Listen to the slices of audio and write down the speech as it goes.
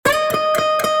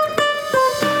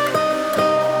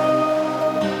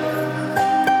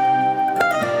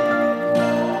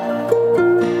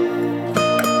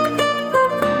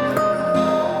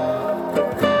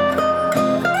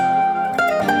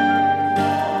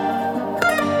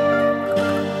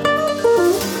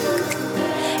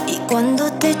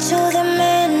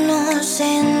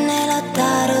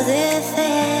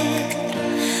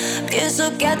eso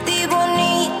que a ti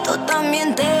bonito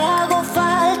también te hago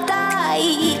falta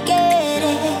y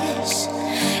quieres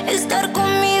estar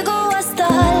conmigo hasta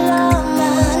el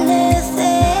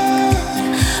amanecer,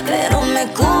 pero me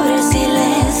cubre el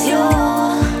silencio.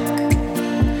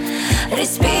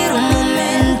 Respiro un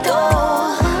momento,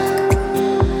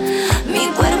 mi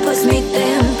cuerpo es mi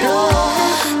templo.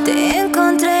 Te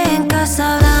encontré en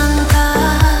Casa Blanca,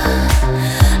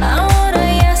 ahora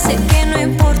ya sé que no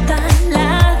importa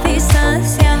la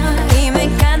distancia y me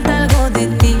encanta algo de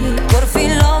ti, por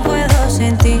fin lo puedo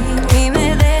sentir y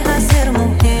me deja ser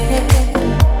mujer.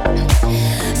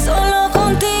 Solo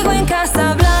contigo en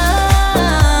Casa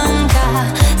Blanca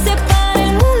se para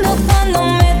el mundo cuando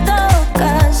me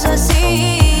tocas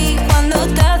así, cuando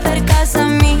te acercas a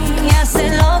mí ya sé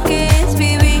lo que es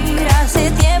vivir,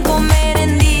 hace tiempo me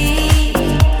rendí.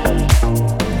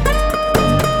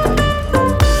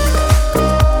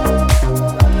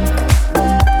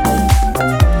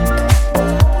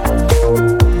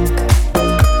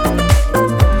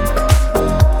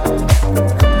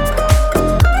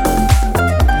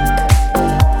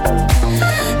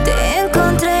 Te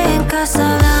encontré en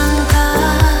Casa Blanca,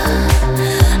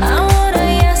 ahora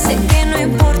ya sé que no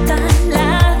importa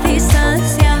la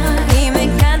distancia y me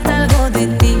encanta algo de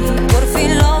ti, por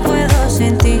fin lo puedo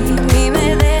sentir y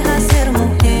me deja ser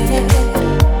mujer.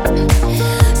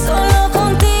 Solo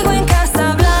contigo en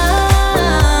Casa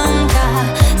Blanca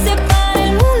se para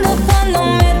el mundo cuando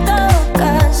me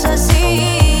tocas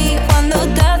así, cuando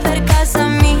te acercas a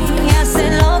mí ya sé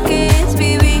lo que es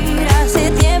vivir,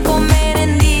 hace tiempo me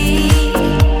rendí.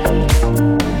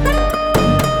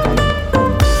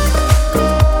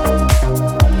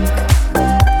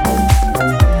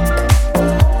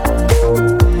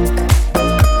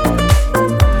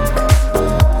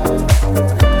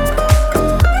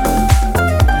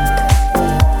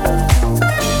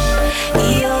 Y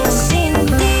yo sin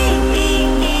ti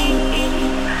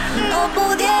no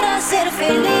pudiera ser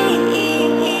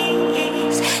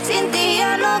feliz, sin ti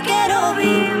ya no quiero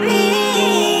vivir.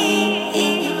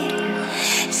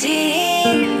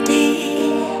 Sin ti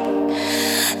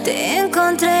te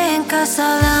encontré en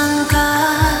Casa Blanca,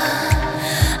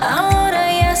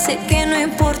 ahora ya sé que no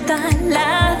importa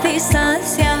la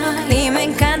distancia y me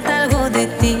encanta algo de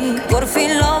ti, por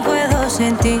fin lo puedo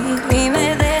sentir y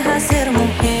me deja ser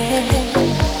mujer.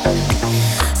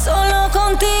 Solo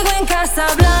contigo en Casa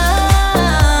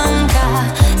Blanca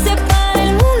se para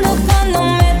el mundo cuando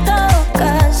me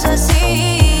tocas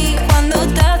así, cuando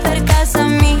te acercas a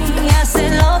mí ya sé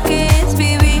lo que es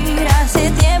vivir,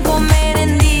 hace tiempo me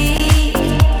rendí.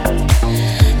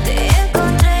 Te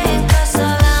encontré en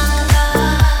Casa Blanca.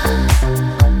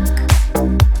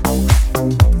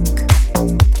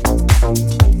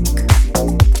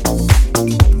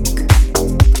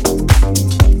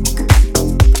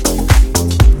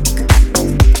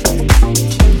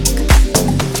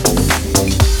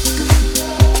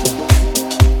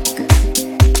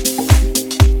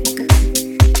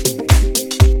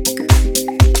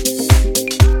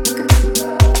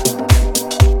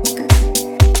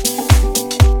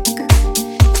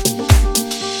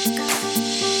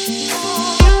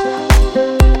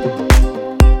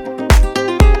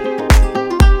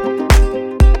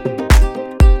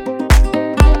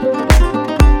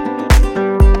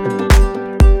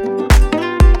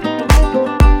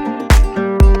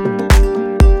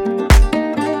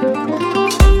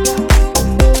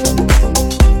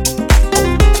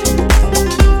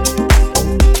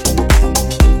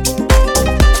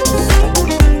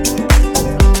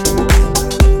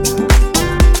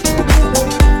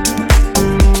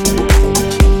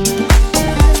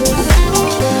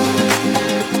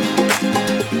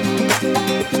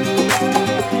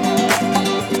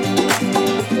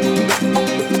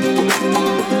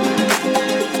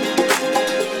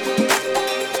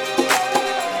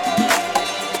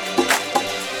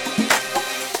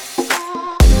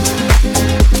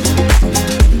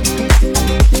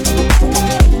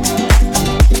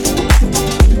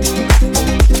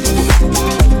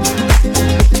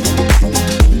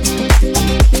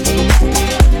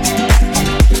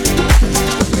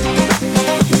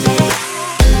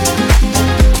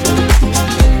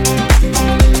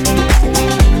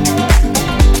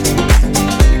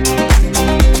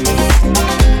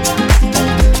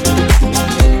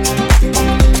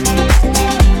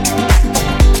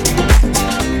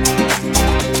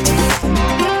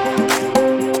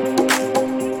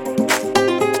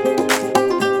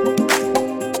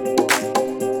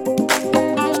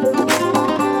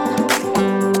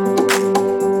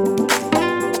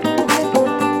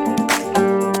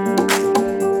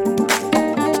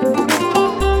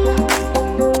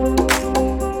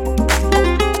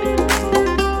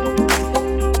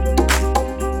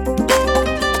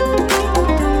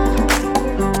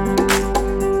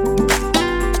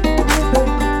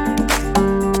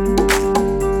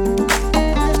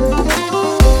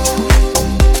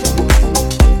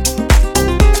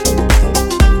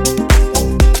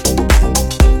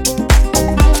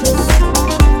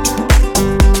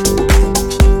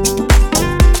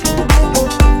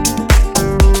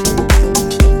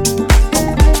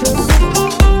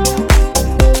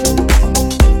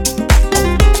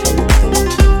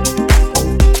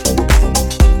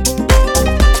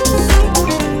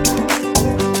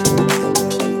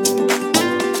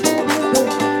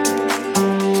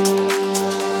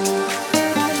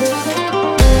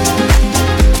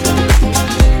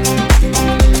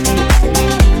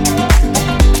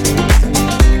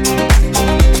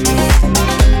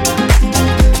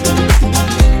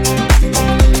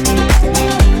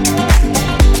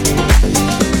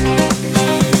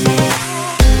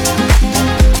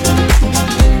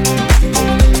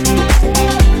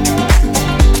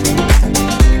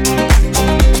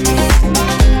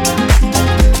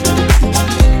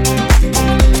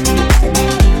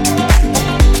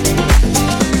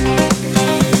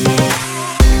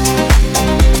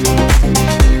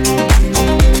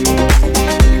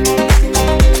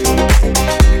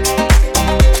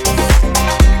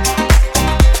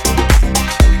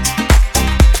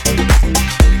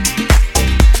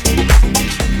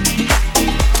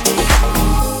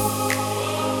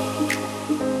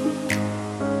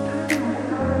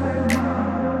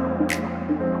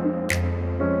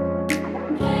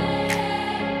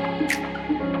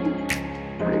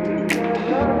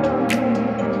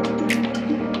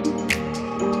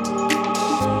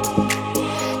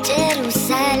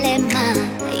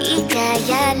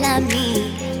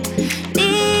 alami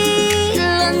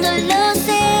Ilondo lo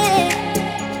sé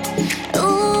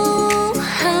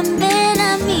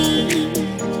Hambenami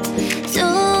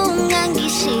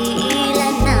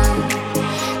Sungangisilana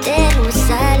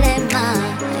Jerusalema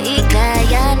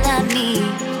Ikayalami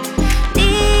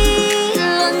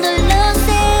Ilondo lo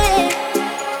sé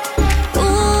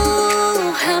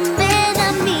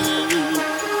Hambenami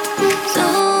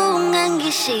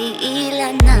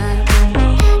Sungangisilana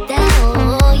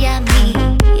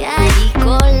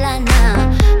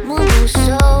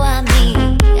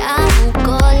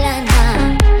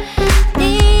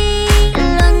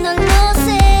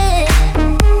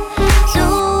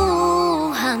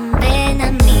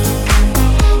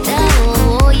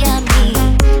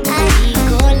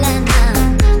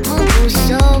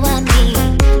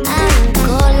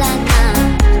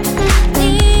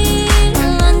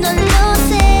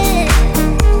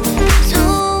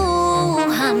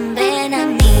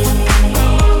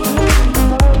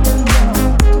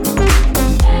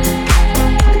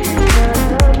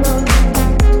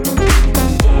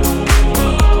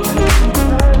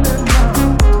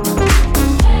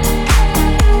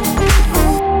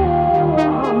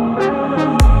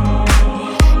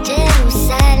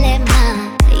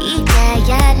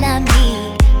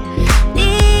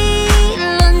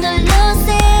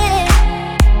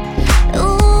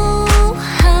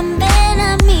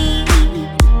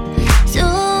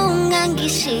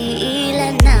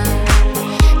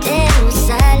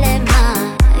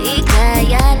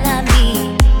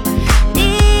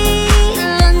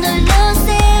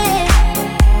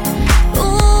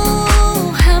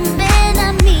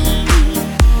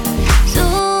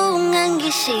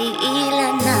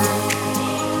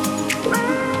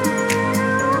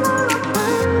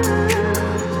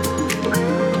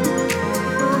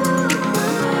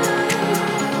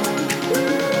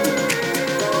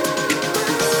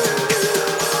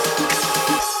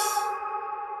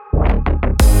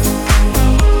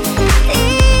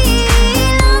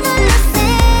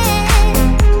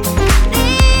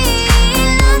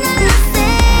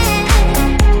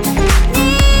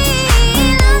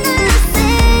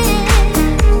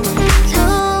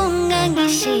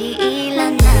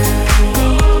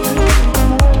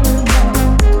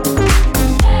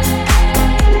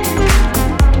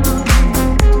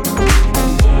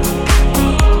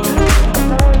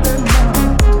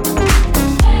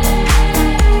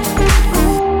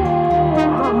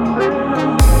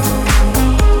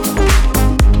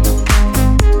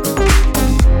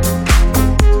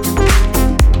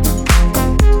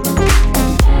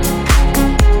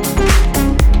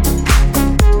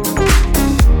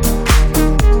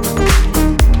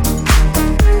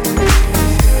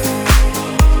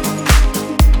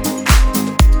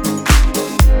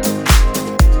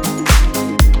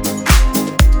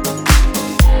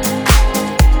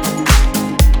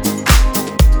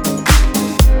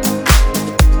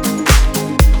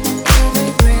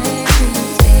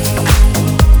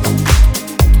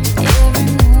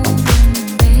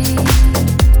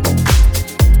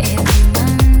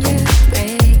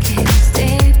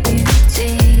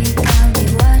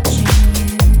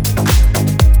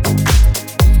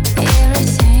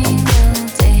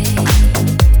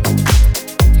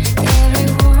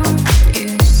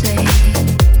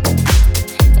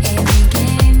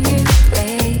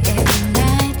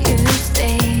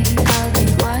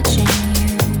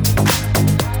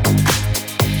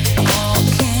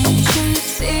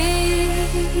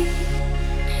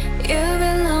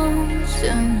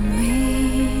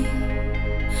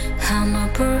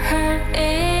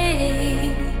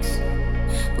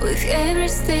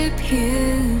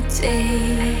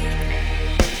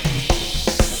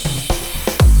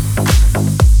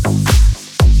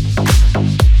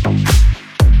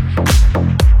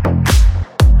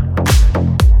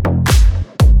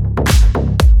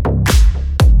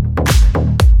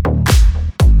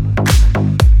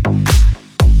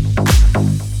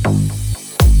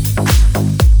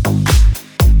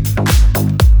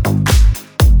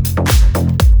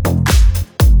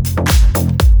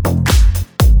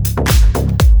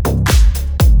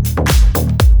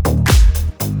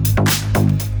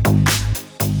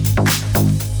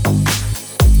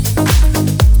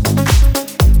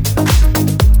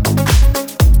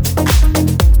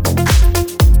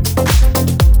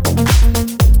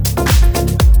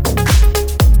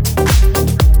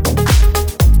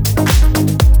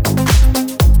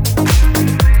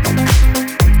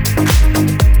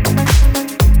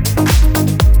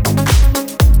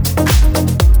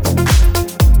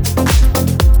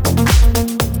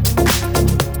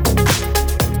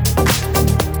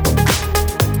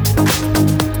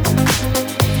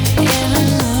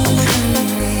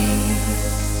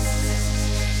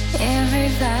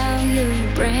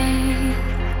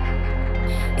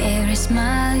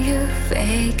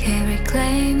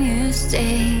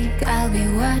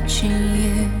watching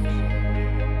you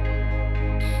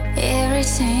every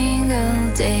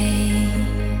single day.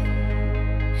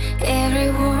 Every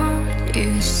word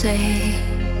you say,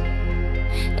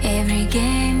 every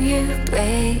game you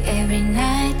play, every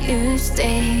night you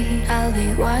stay, I'll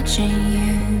be watching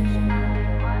you.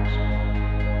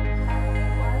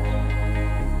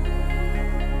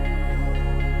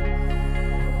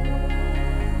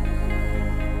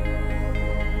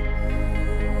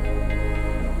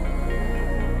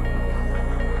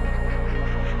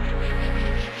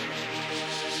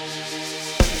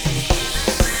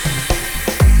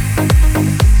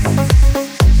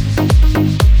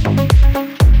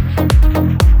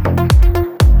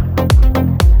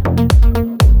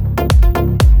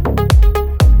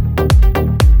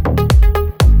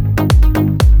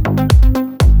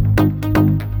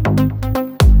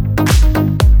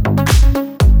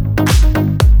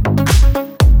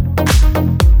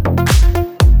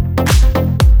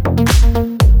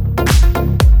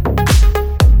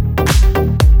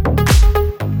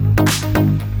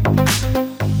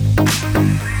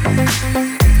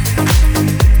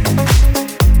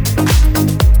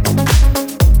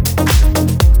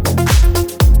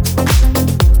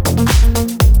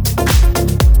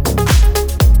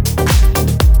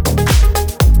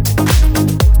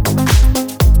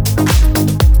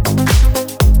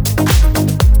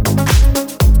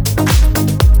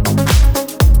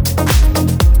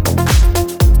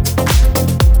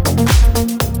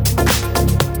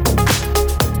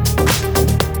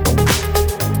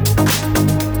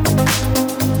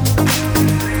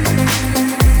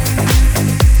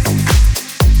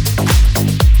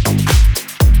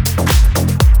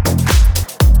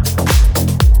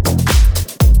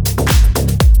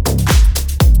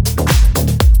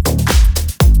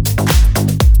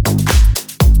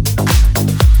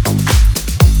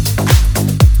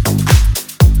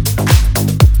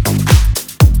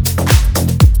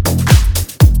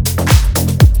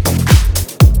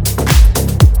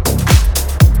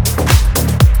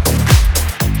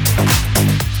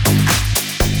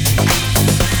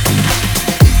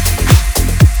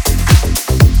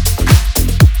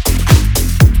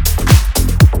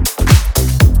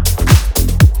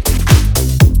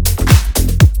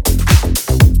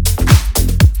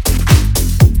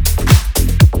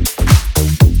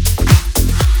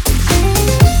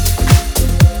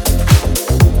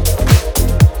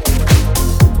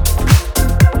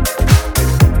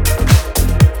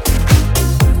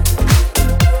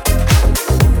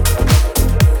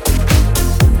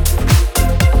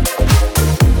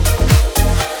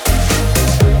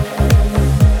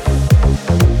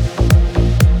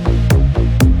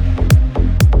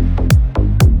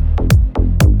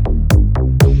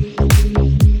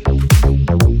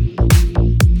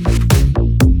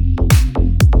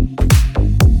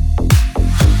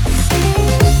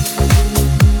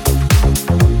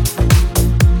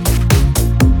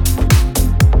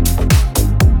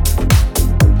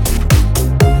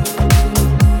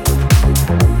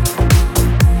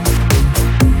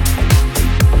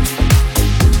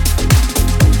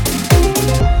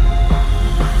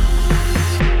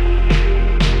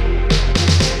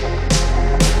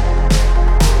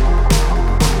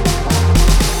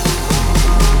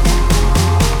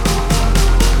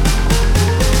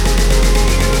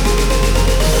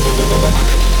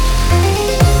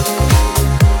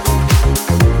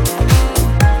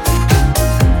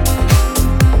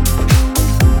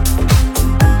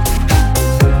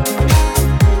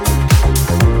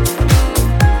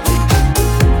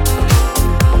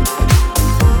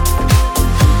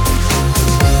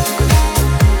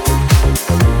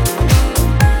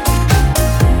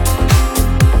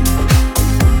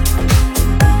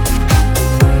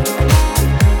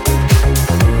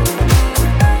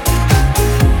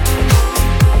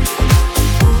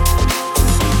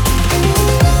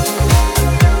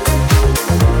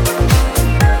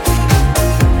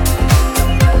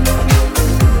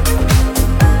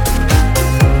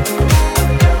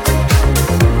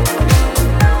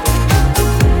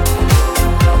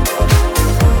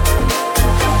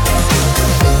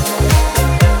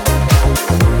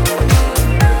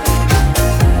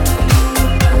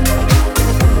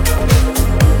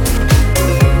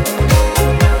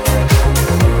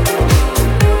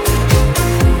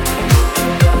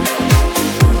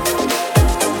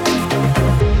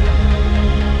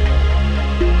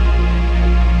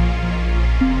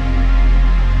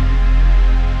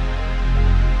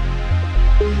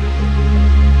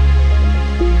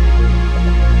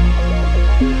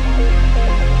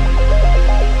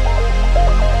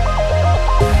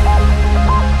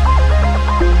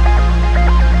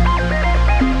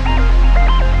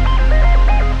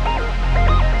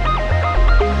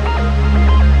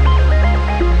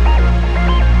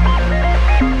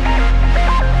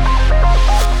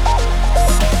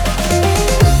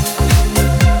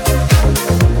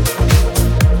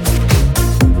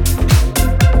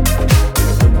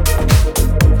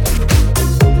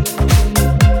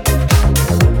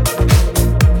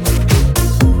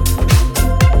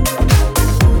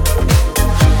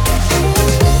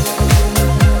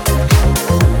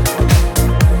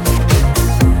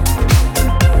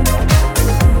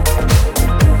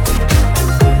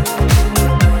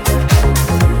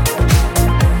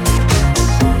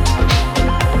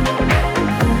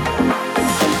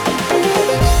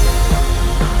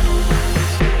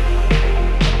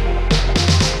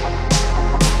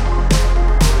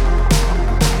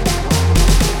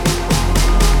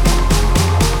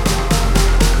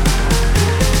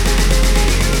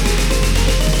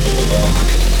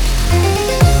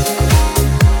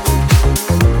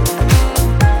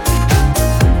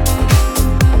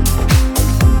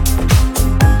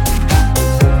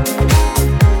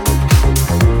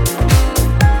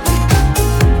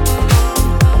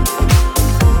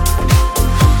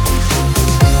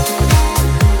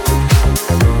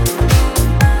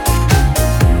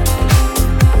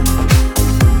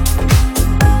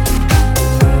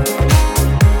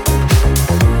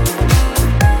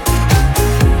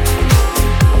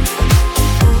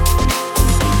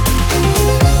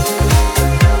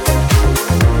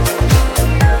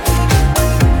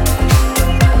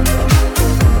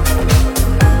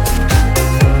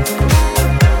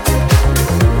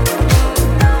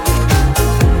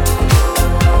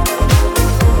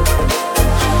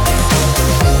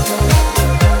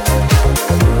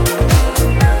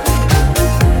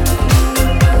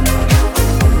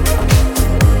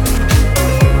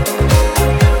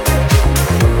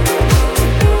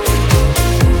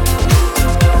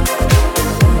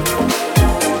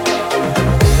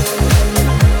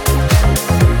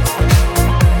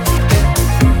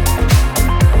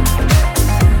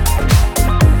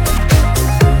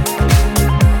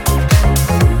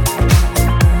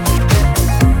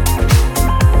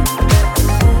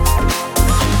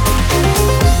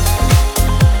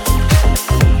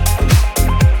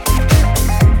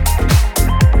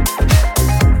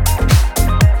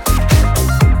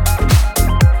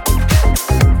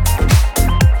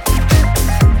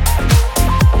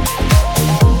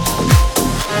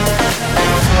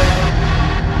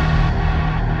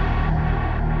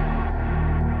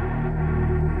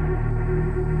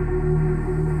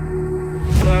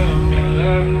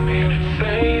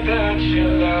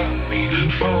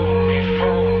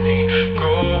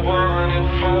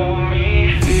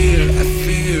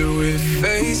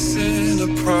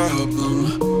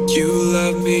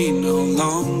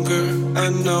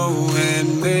 know,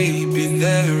 and maybe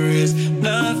there is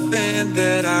nothing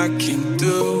that I can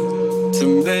do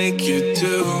to make you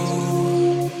do.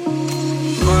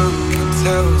 Mama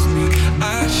tells me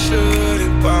I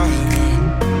shouldn't bother,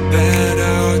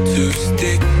 better to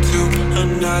stick to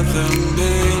another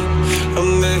man, a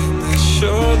man that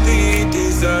surely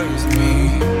deserves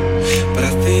me, but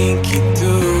I think you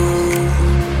do.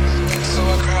 So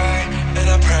I cry and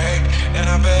I pray and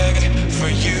I beg for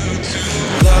you to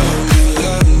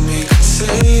love me,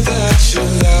 say that you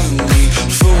love me,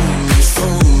 fool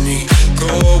me,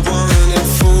 go on and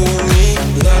fool me,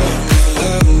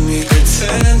 love me,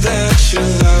 pretend that you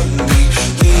love me,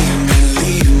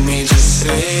 leave me, just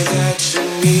say that you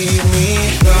need me,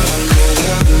 love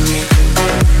me,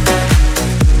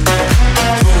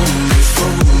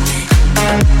 fool me,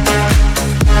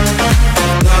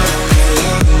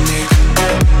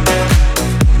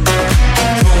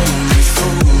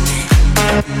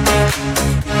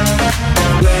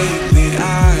 lately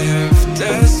I have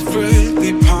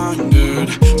desperately pondered,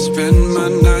 spend my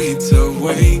nights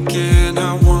awake and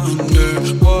I wonder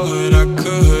what I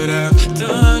could have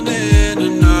done in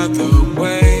another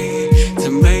way to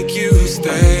make you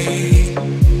stay.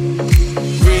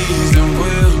 Reason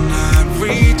will not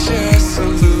reach a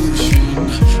solution,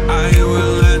 I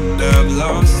will end up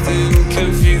lost in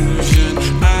confusion.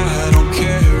 I don't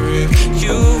care if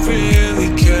you really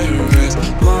care as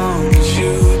long as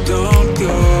you don't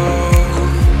go.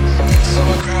 So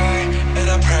I cry and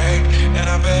I pray and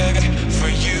I beg for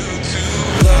you to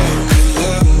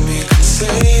love me,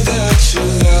 say that you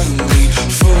love me,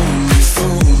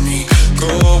 fool me,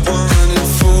 go on and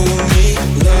fool me,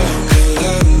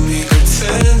 love me,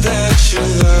 pretend that you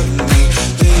love me,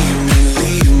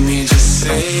 leave me, just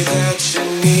say that you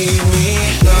need me,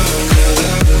 love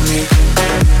me,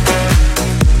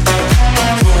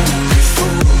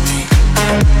 fool me,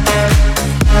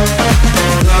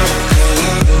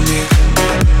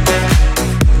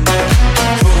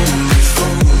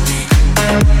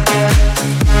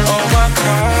 oh, I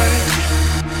cry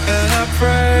and I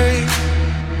pray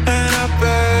and I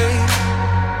beg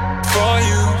for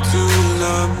you to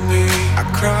love me. I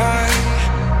cry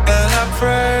and I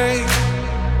pray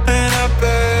and I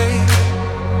beg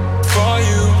for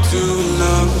you to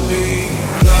love me.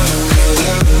 Love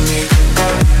me,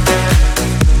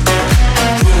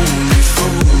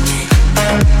 fool me,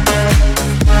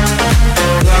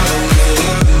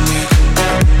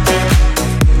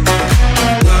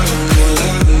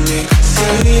 love me,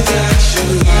 say that you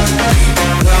love me,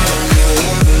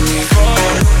 for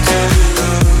you to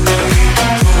love me,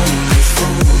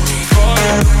 fool me, for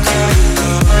you to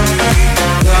love me,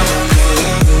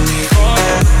 for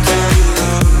you to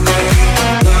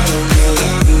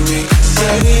love me,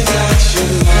 say that you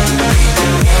love me.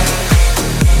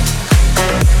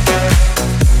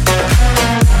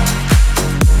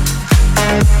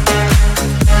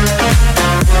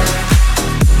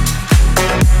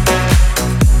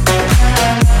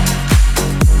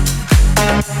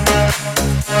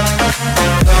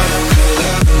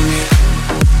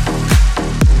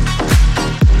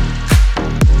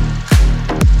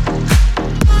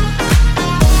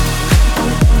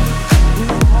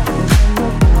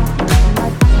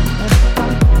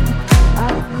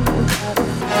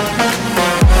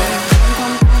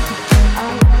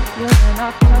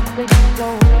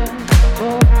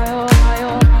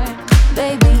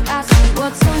 Baby, I see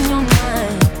what's on your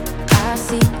mind. I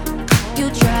see you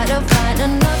try to find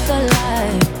another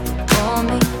life for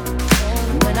me.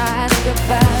 When I ask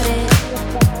about it,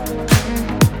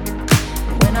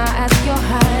 when I ask, you're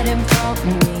hiding from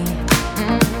me.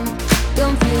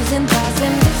 Confusing thoughts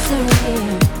and misery.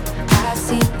 I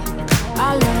see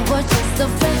our love was just a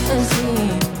fantasy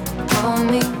for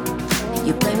me.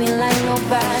 You play me like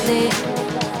nobody.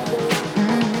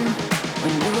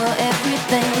 When you were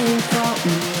everything for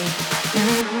me.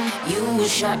 You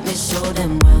shot me so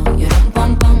damn well. You dum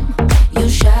bum bum. You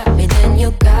shot me, then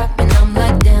you got me, and I'm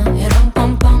like damn. You dum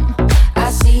bum bum.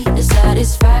 I see the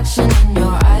satisfaction in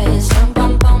your eyes. Dum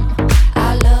bum bum.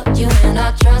 I loved you and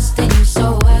I trusted you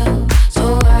so well.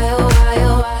 So why, oh why,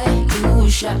 oh why? You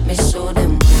shot me so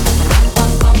damn well. Dum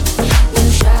bum bum.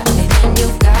 You shot me, then you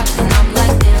got me, and I'm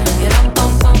like damn. You dum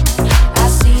bum bum. I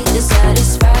see the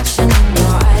satisfaction in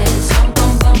your eyes. Dum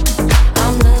bum bum.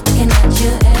 I'm looking at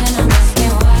you and I'm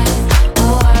asking why.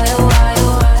 Oh why, oh why,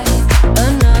 oh why?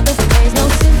 Another phrase, no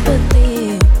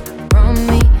sympathy from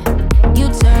me. You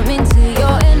turn me to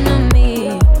your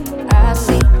enemy. I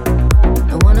see.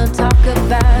 Don't wanna talk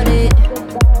about it.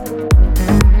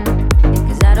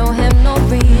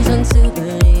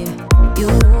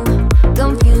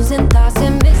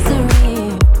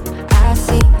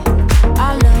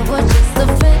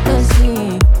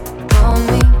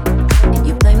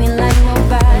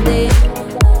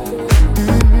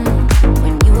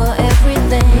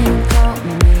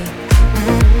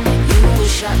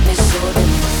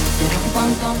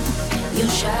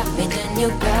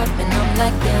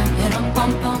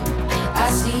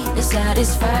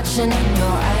 satisfaction in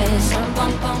your eyes.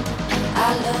 Bum, bum.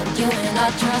 I loved you and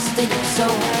I trusted you so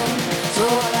well. So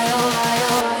why, oh why,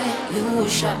 oh why you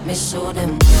shot me so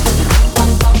damn well.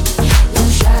 Bum, bum. You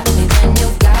shot me, then you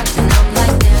got me, and I'm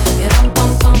like damn.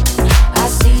 Bum, bum. I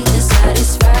see the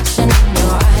satisfaction in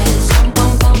your eyes.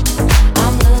 Bum, bum.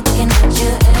 I'm looking at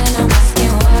you and I'm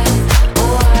asking why.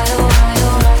 Oh why, oh why,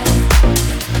 oh why.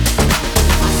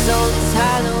 My soul is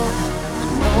hollow.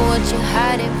 I know what you're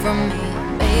hiding from me.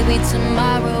 Maybe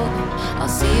tomorrow I'll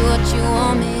see what you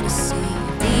want me to see.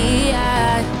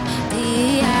 D.I.,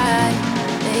 D.I.,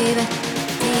 baby,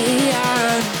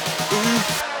 D.I.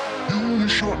 You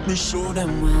shot me so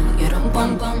damn well. You dum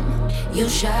bum bum. You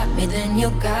shot me, then you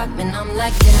got me, and I'm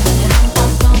like damn. You dum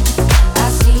bum bum. I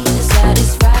see the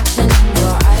satisfaction in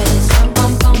your eyes. Dum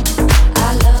bum bum.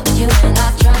 I love you and I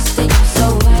trusted you so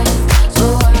well. So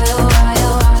why, oh why,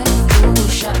 oh why you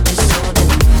shot me so damn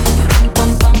well. You dum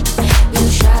bum bum. You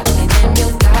shot me, then you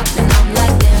got me, and I'm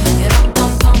like damn. You dum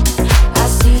bum bum. I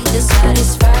see the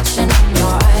satisfaction in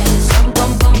your eyes. Dum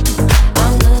bum bum.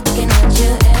 I'm looking at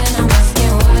you and I'm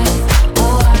asking why.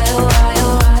 Oh why, oh why,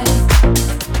 oh why.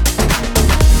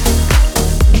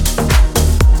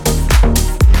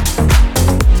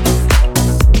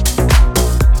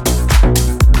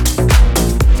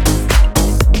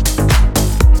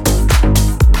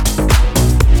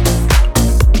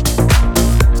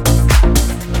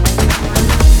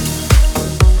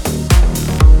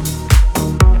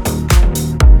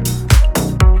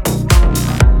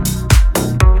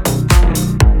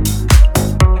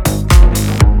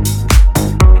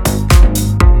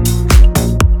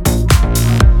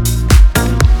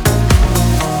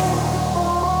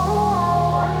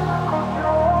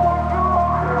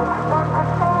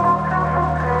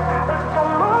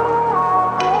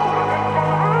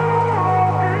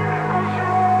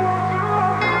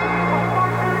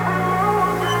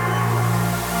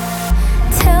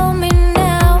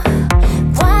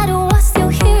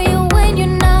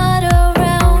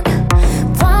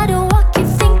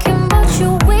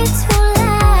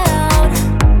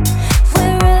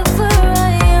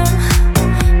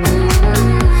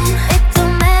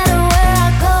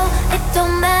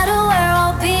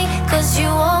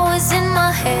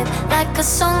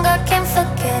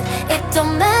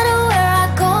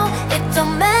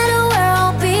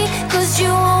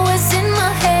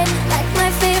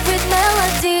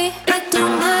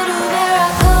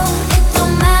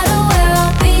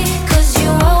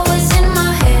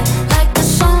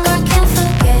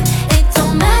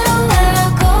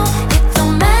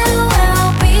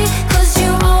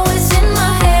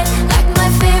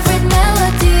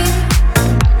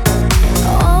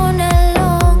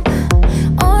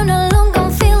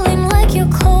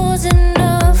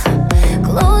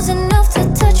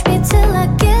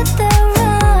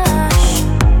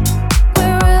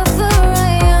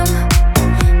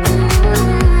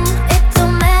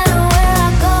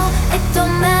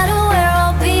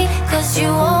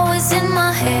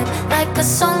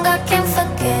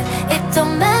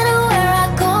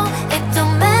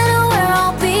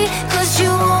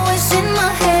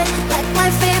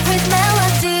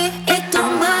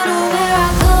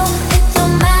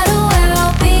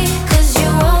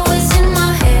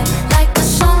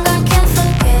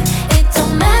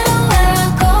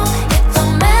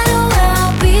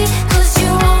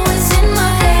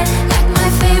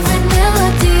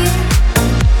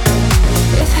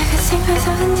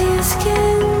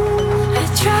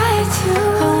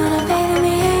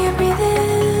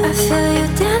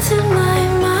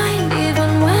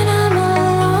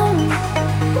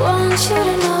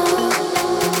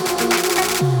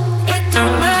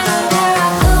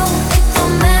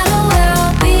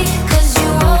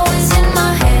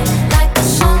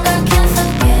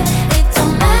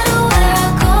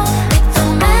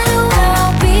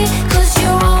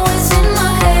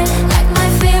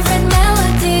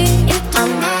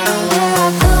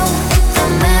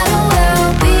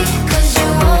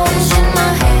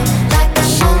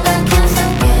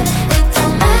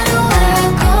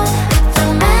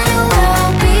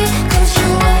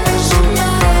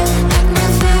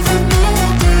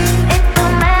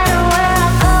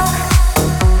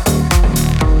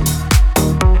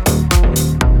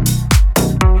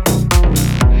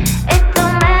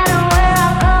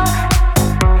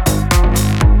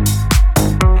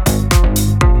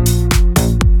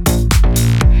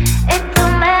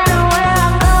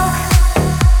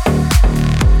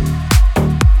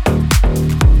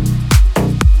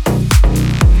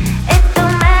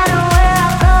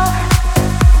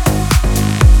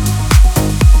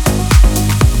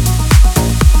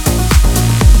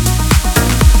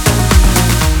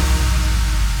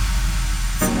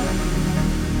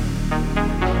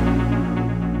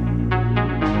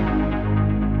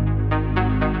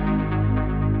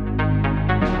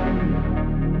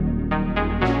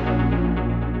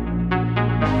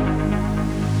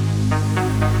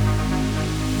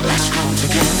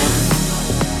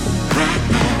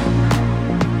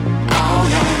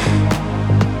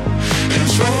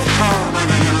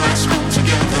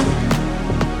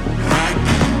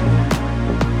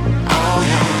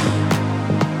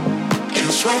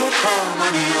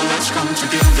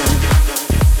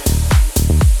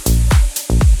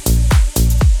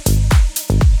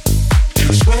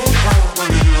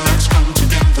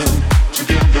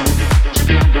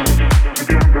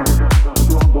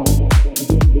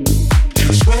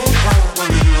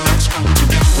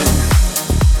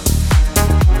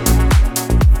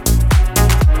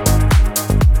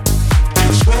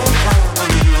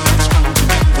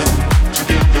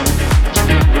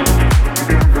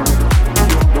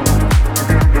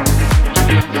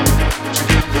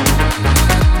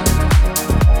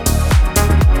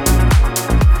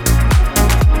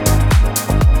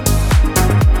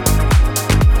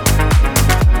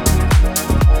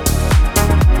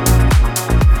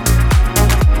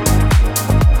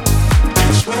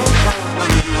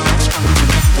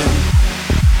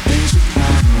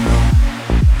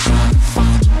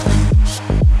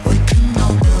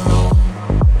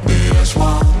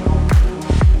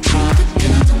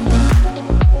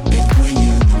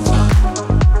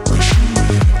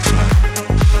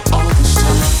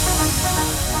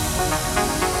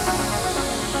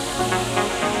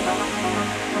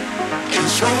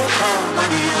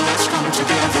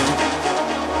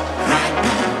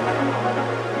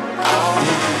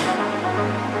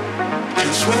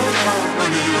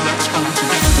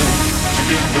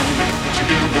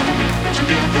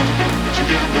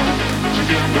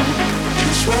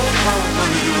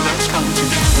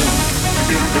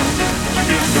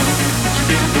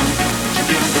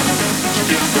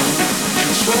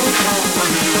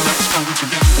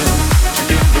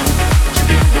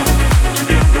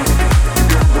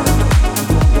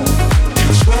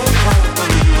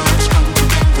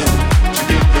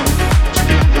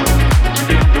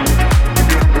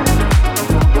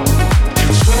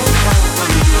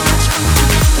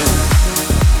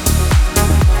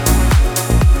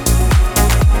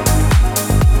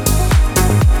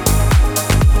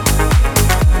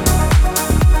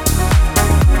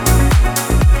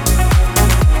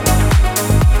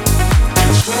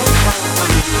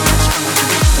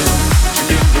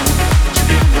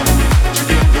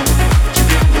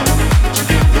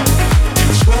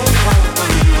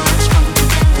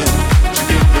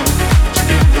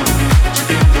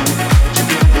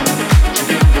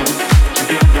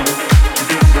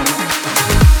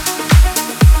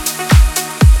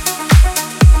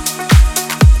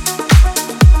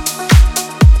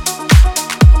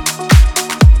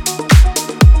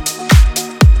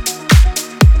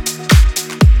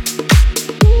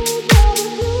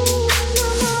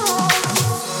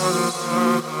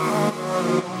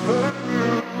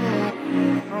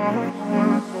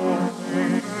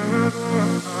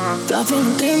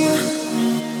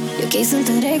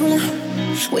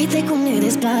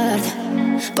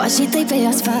 Pașii tăi pe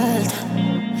asfalt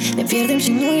ne pierdem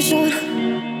și nu ușor.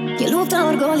 E lupta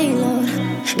orgolilor,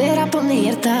 berea pe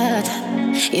neiertat.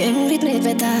 E un ritm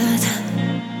repetat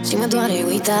și mă doare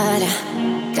uitarea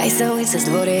că ai să uiți să-ți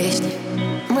dorești.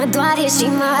 Mă doare și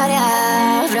marea,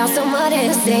 vreau să mă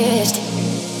restești.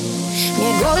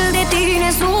 Mi-e gol de tine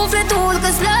sufletul, că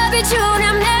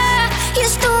slăbiciunea mea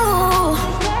ești tu.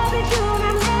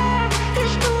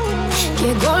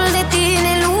 E gol de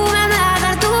tine lumea mea,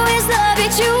 dar tu ești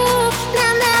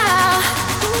slăbiciunea mea.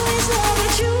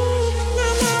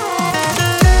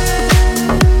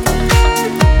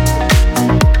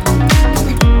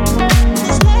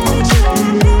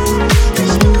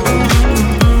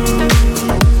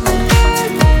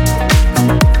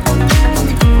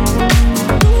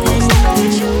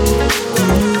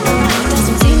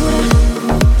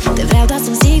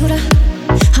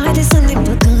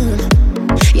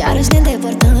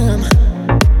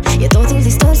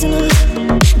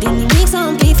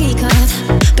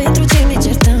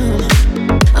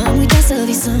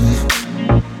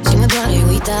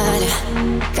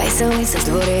 Să-ți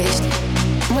dorești.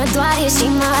 Mă doare și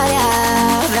marea,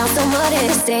 vreau să mă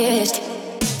restești.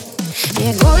 E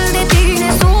gol de tine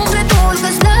sufletul, că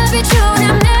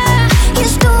slăbiciunea mea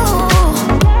ești tu.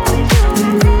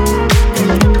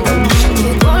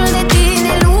 E gol de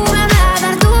tine lumea mea,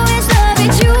 dar tu ești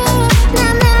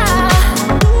slăbiciunea mea.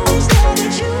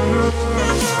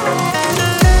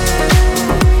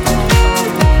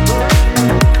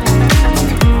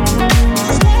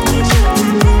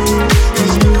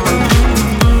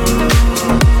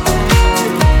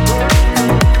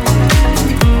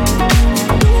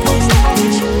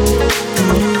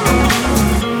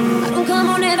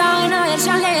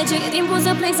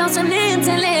 Sau să ne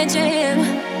înțelegem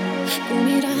cum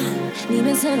era,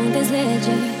 nimeni să nu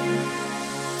dezlege.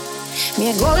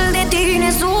 Mi-e gol de tine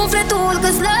sufletul, că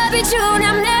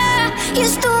slăbiciunea mea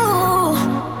ești tu.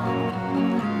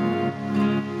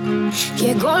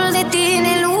 E gol de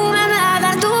tine lumea mea,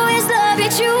 dar tu e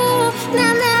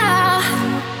slăbiciunea mea.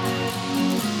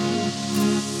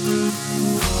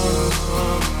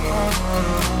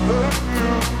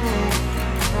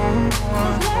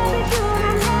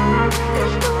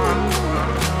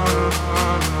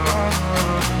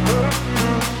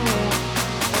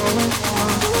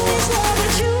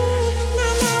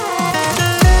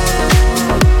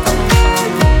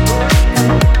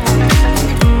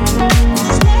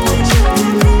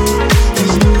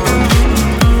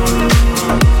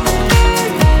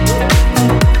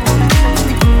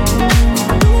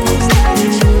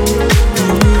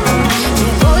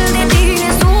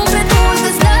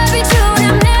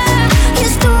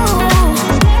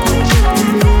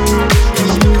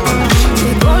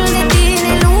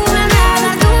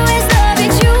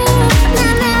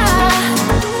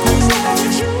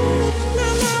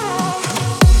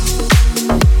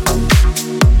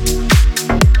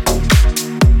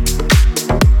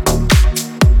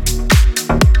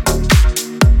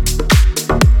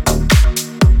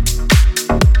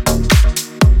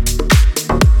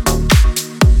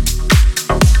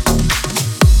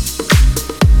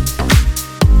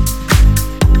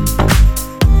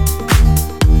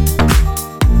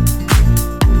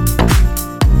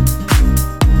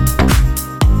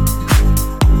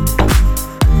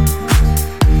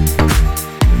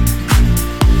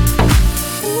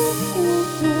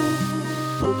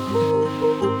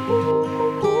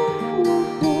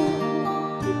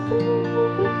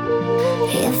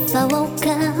 If I woke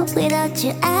up without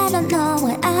you, I don't know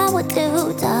what I would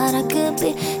do. Thought I could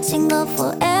be single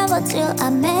forever till I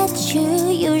met you.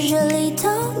 Usually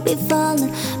don't be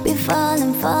falling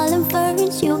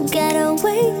first. You got a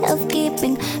way of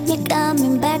keeping me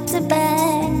coming back to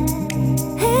back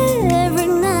every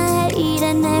night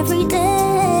and every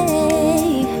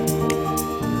day.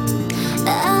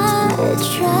 I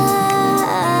try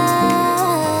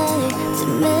to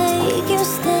make you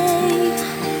stay,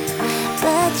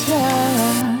 but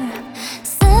you're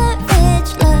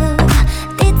savage love.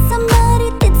 Did somebody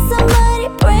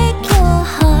break your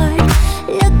heart?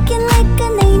 Looking like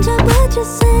an angel, but you're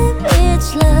savage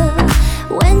love.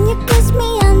 When you kiss me,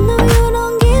 I know you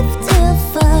don't give two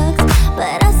fucks,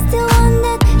 but I still want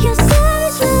that. You're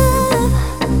savage love.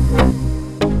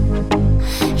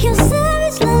 You're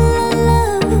savage love,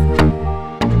 love.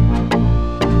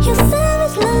 You're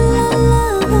savage love,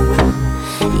 love.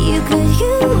 You could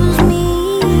use me,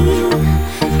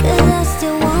 'cause I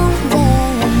still want that.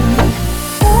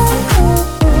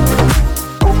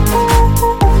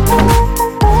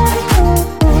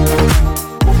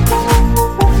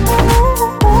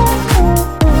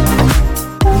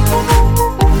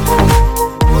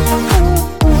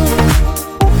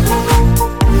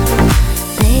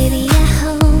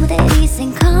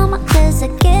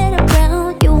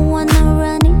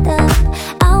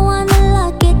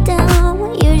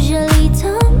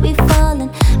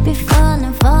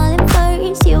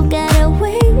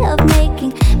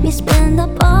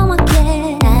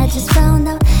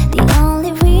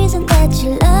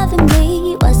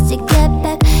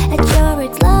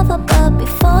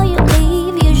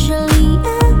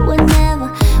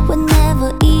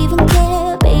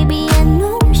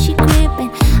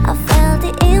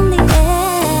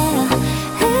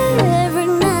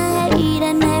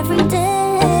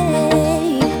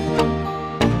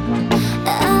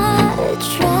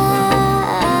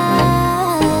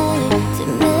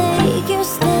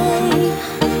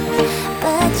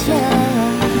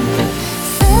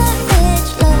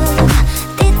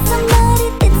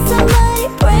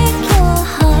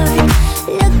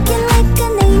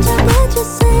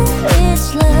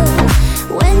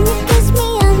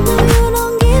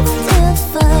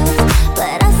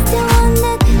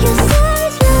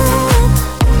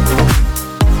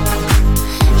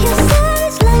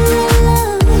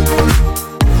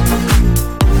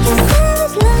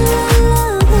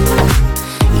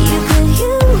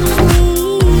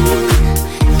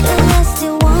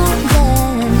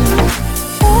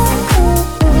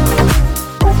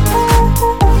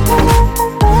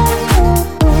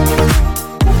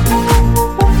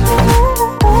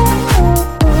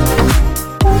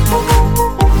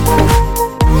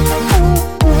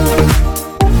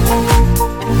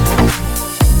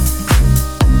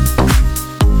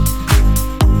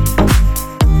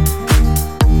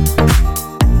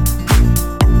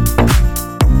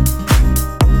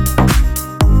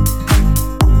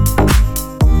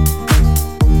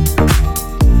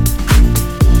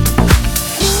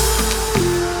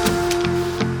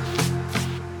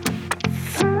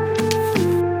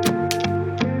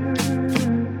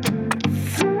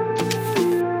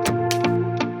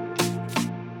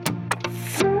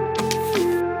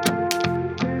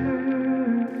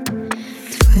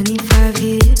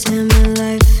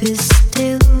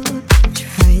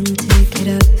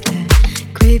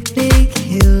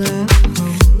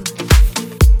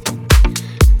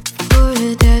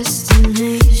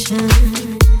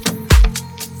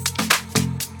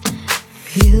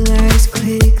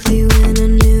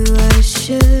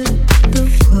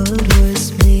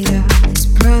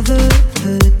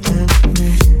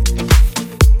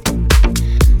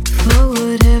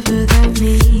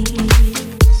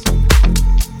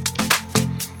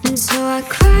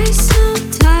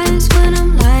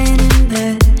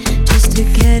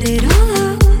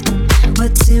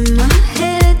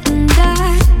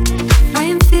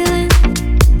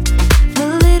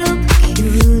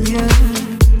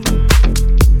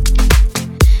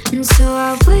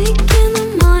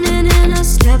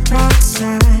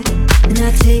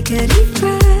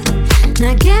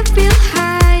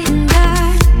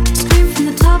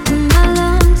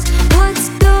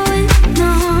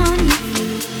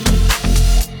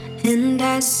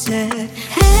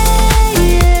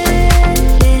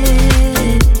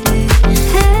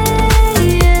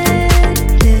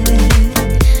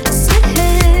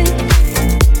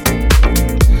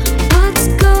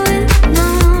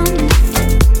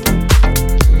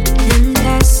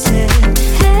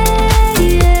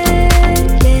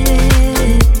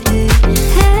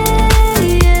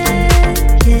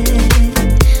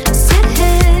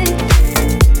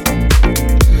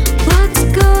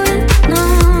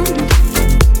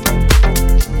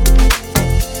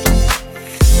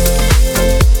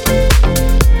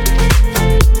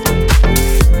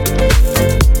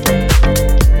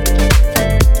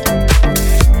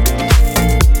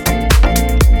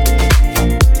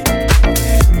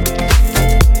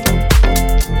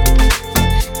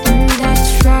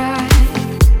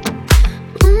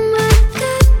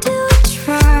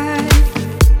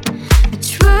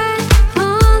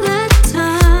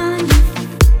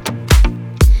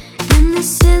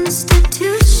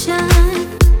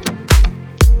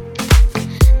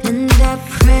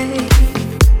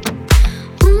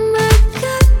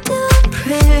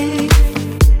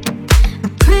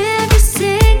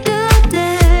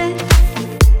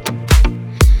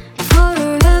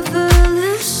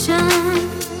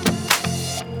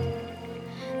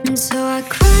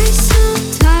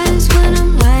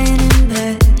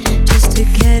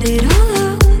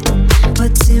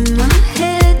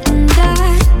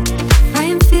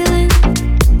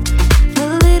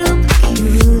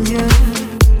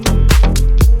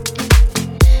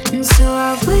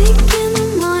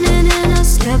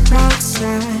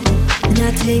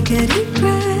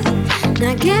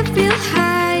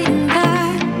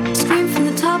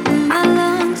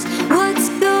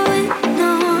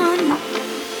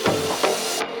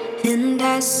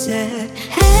 Hey,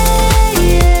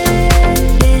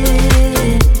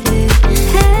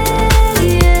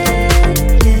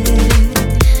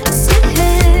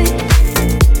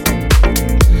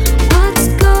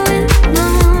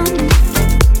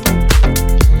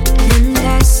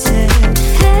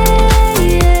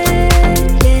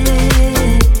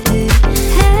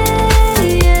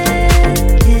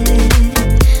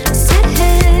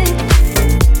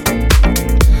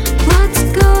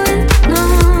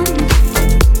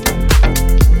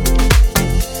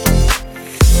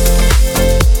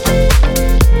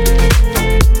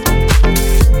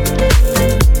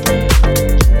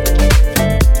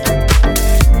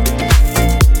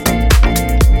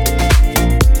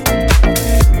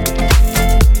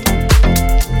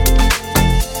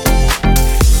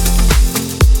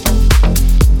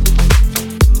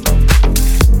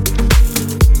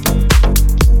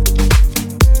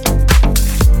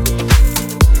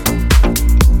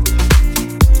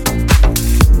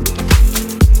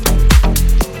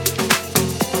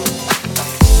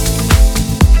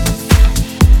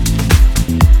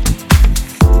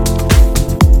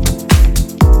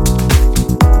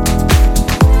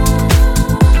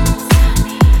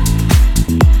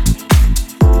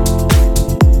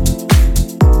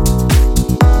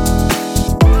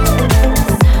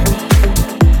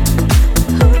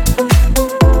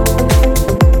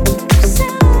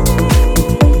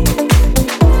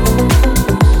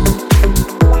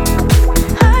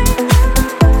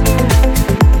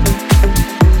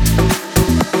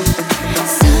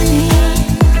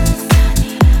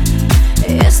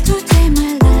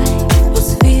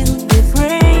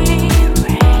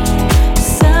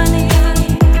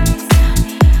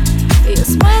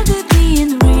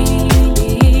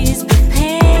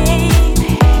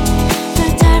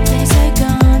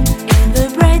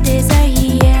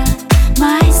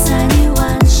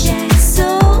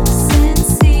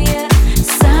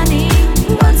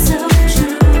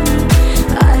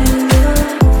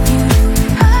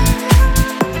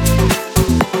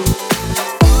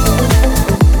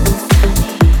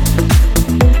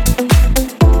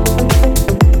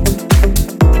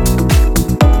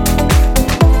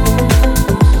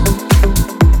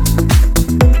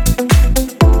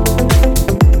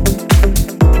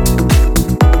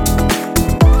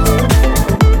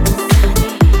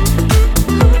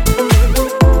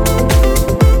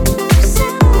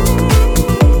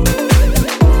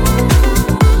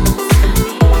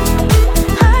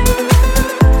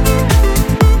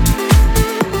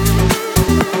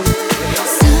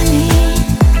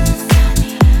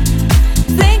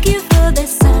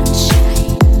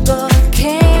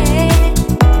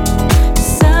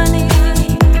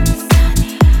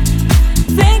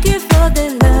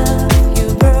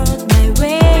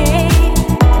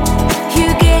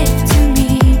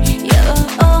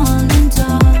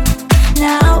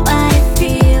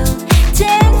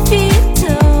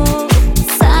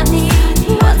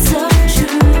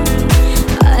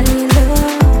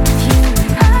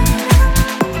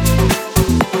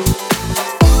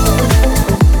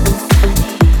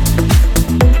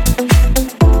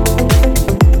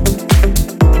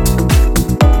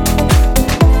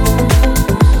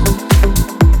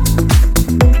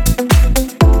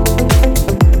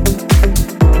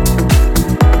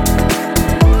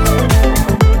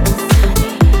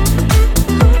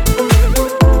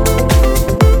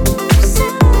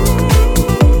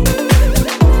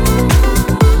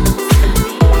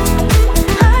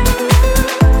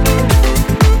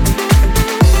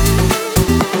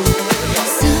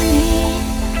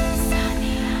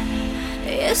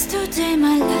 Yesterday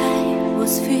my life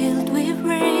was filled with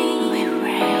rain,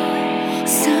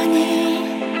 sunny,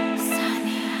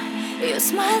 sunny. You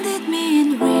smiled at me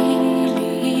and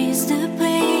really eased the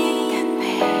pain.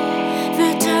 The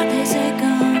dark days are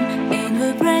gone and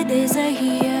the bright days are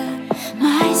here.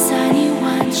 My sunny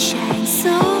one shines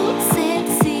so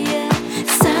sincere,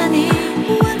 sunny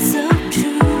one so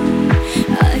true.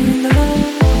 I love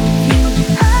you.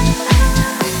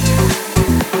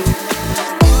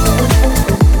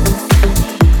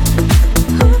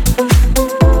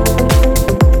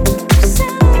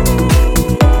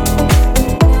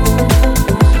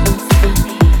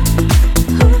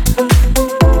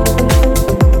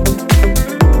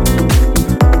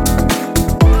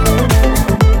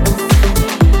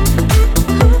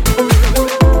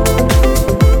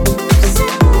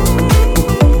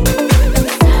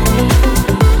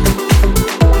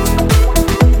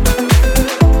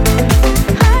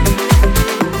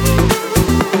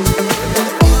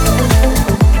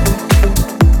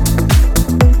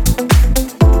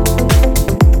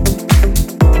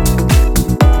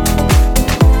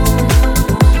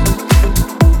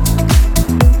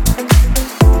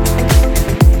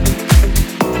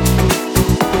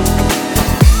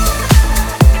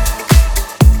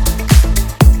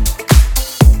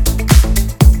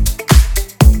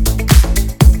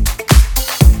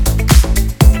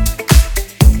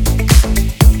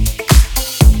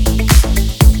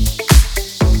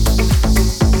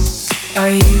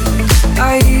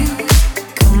 Are you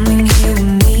coming here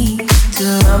with me to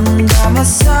run by my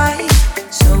side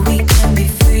so we can be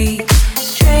free?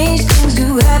 Strange things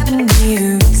do happen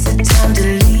here, it's the time to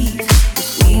leave. If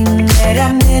we met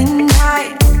at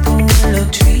midnight at the willow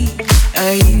tree,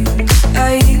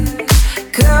 are you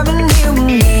coming here with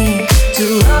me to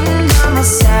run by my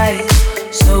side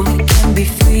so we can be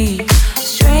free?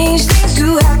 Strange things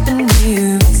do happen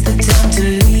here, it's the time to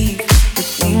leave. If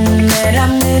we met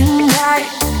at midnight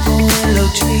at the willow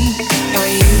tree,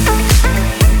 are you?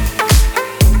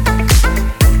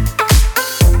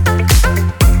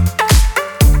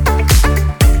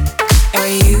 Are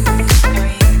you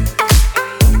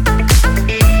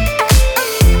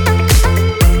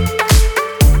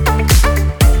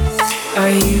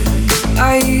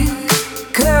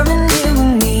coming here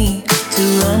with me to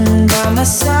run by my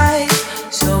side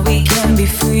so we can be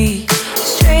free?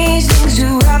 Strange things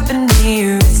do happen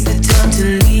here, it's the time to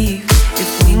leave.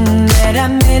 If we met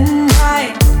at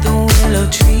midnight at the willow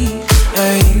tree,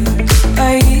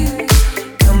 are you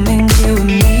coming here with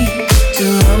me to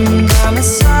run by my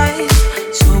side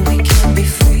so we can be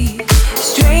free?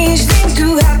 Strange things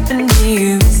do happen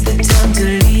here, it's the time to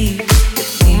leave.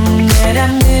 If we met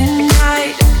at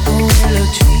midnight at the willow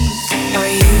tree,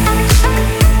 are you?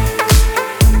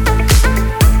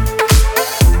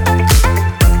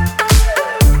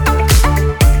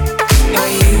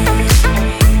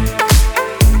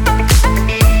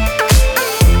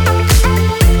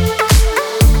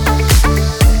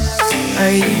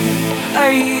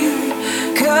 Are you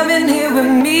coming here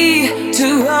with me to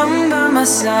run by my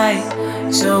side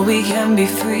so we can be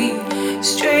free?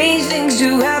 Strange things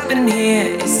do happen here,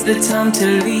 it's the time to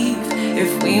leave.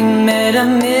 If we met at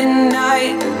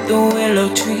midnight at the willow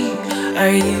tree,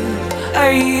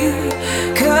 are you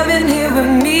coming here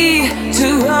with me to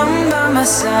run by my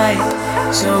side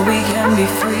so we can be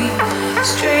free?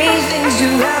 Strange things do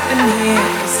happen here,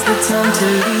 it's the time to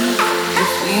leave.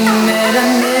 If we met at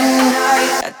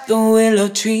midnight at the willow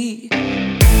tree.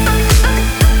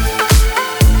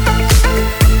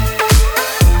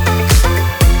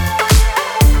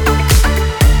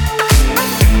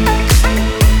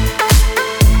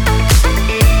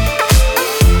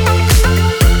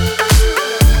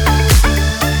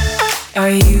 Are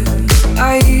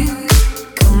you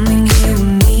coming here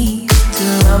with me to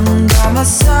run by my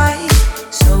side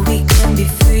so we can be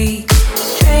free?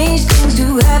 Strange things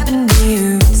do happen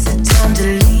here, it's the time to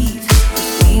leave. If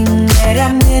we met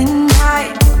at midnight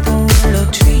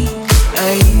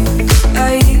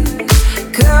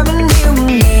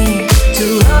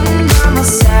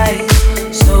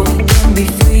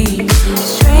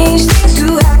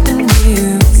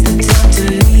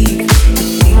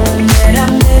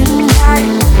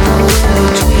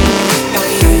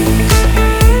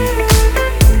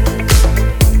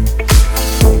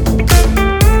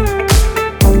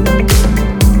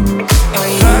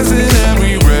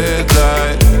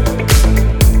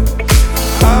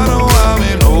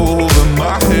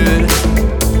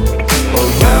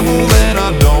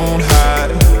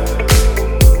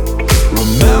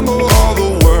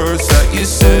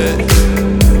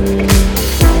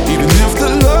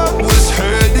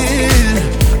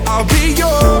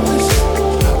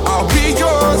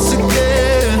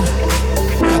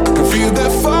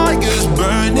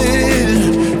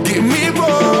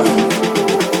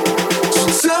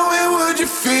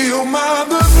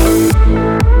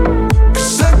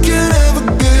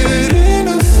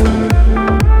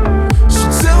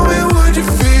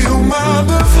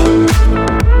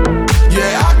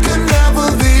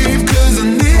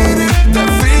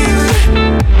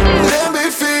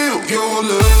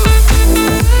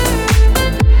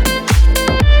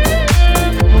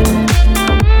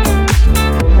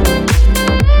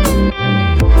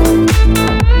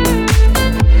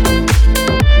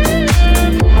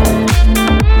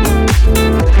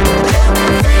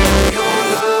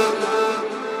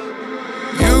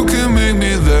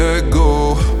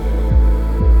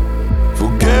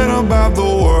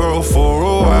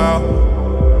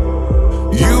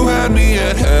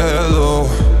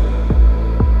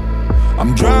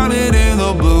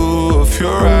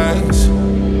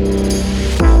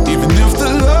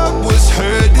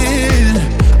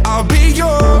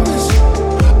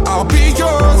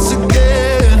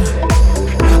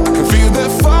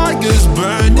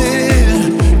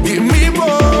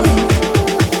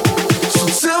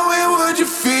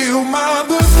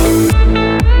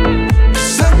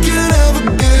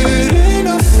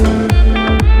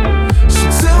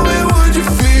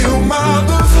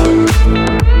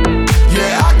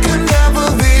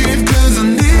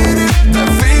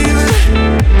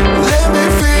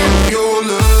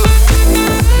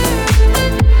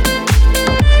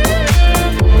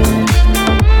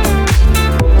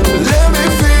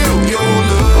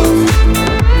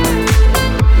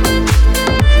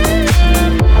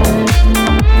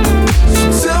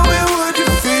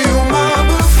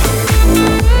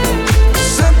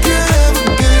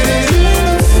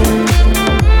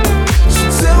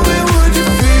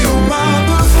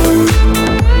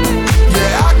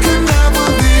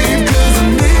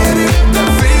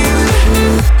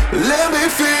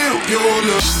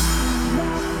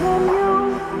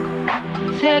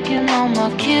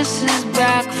kisses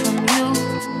back from you,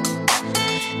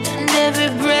 and every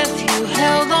breath you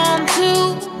held on to.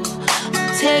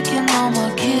 I'm taking all my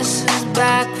kisses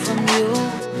back from you.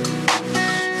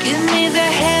 Give me the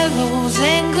hellos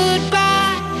and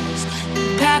goodbyes,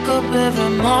 pack up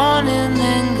every morning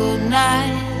and good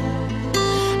night.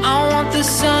 I want the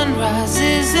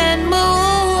sunrises and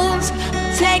moons,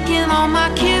 taking all my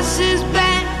kisses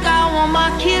back. I want my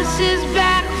kisses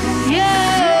back from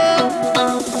you.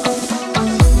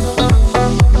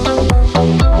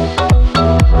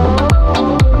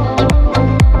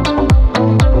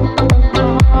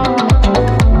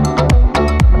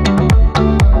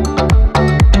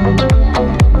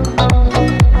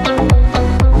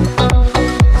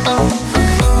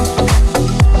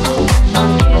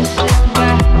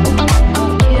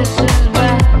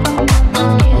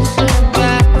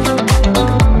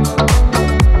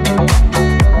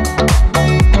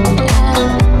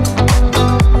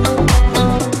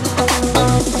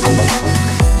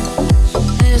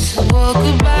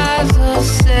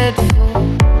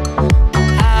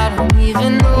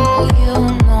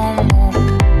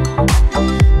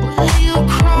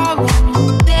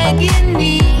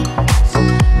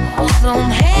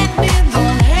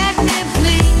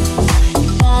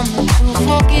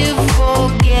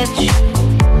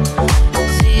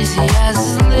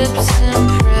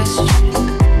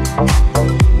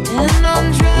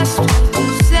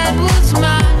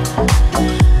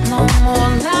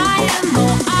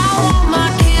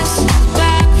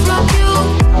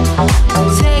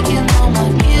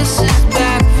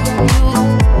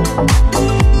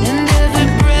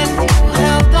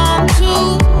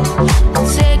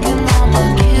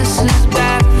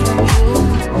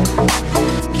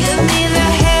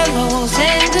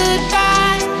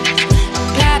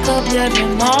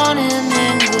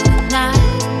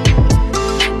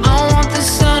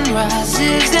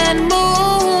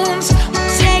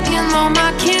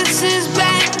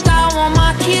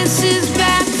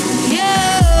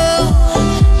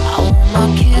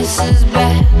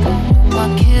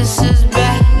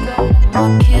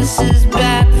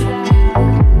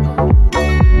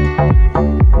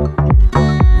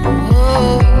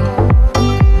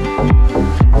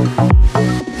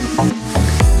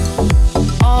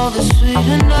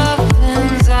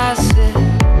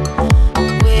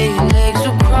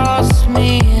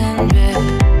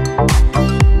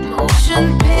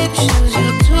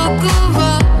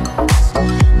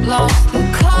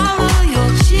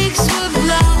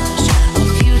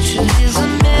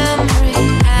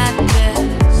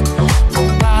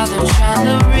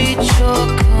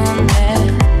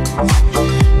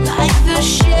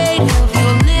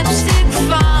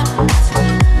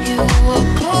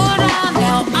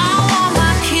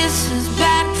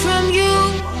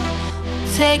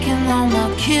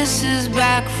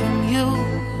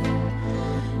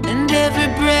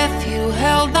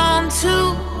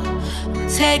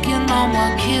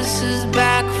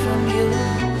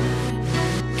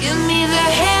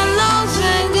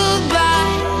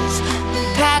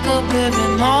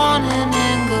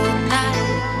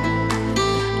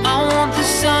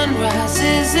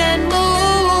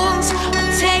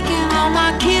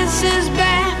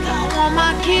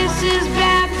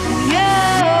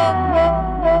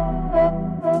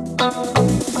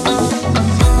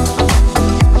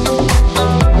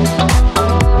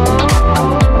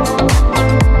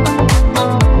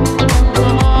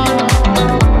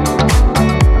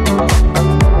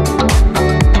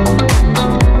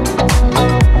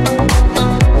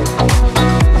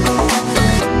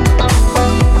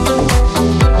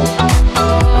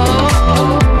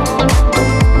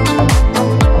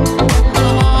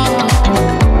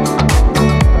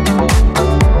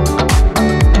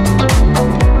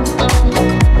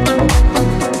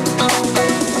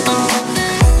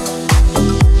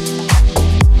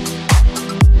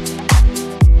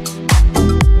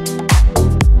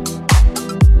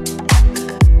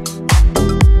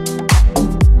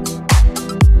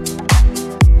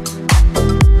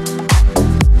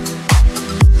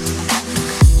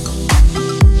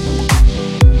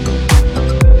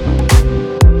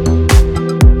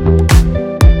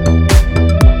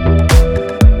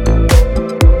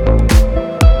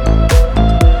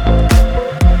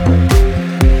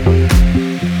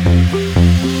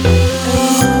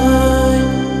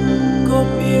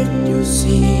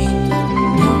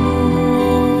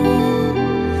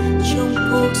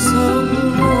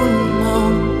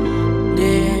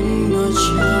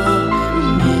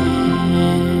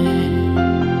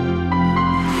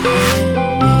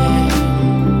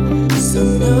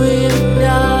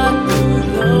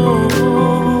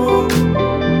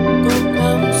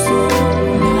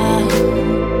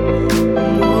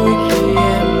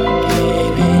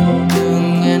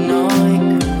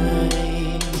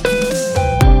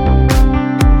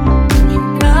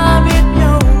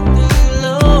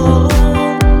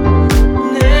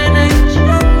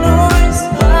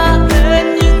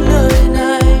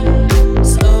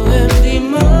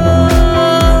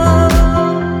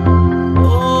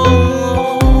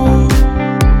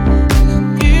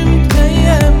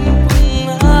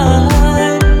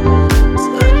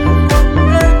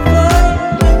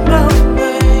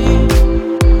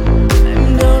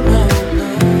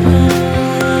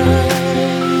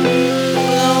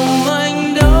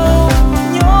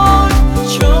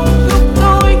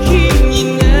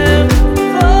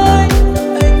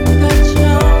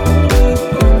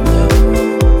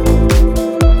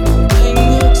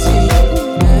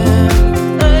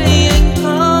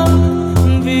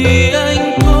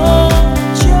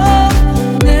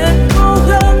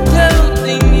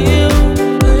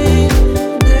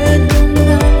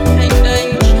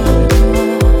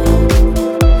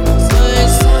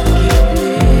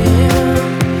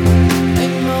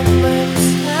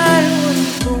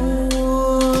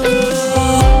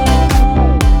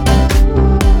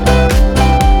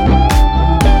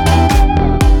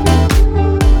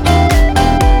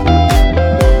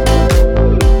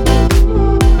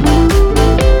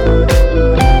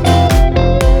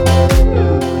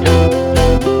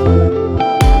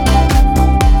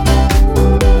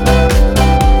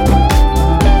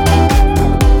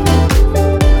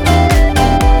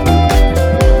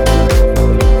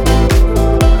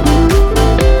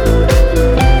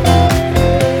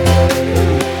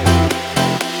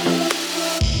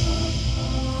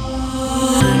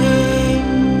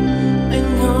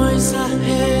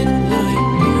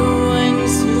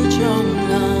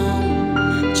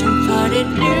 biệt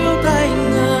níu tay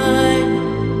người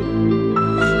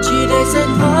chỉ để giải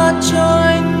thoát cho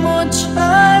anh một trái